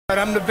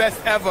I'm the best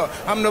ever.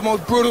 I'm the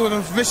most brutal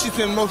and vicious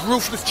and most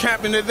ruthless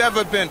champion there's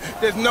ever been.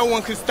 There's no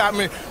one can stop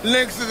me.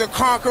 Lynx is a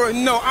conqueror.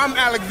 No, I'm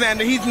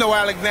Alexander. He's no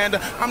Alexander.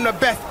 I'm the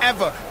best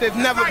ever. There's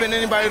never been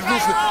anybody as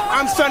ruthless.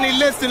 I'm Sonny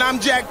Liston. I'm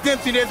Jack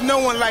Dempsey. There's no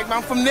one like me.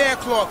 I'm from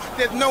Nairclaw.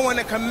 There's no one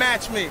that can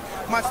match me.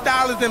 My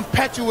style is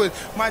impetuous.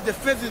 My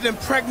defense is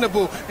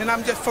impregnable. And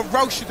I'm just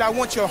ferocious. I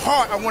want your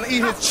heart. I want to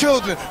eat his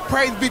children.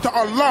 Praise be to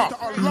Allah.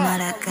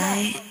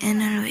 Maracay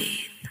en el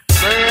beat.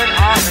 Man,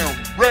 I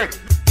am ready.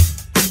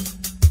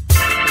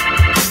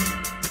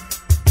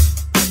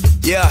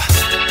 Yeah.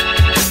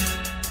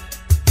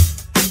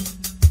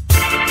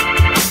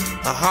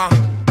 Uh-huh.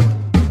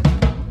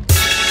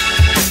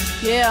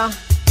 Yeah.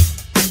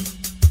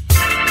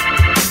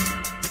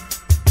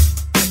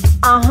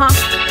 Uh-huh.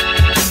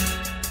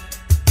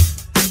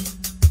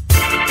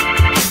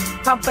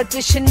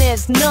 Competition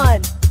is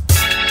none.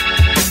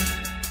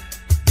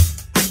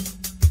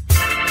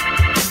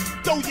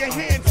 Throw your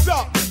hands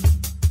up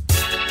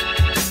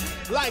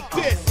like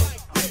this.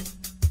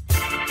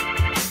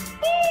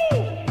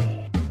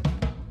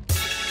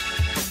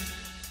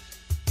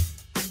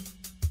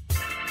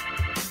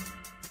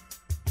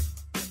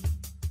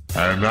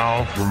 And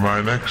now for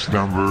my next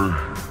number,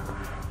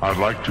 I'd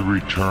like to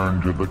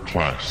return to the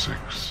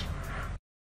classics.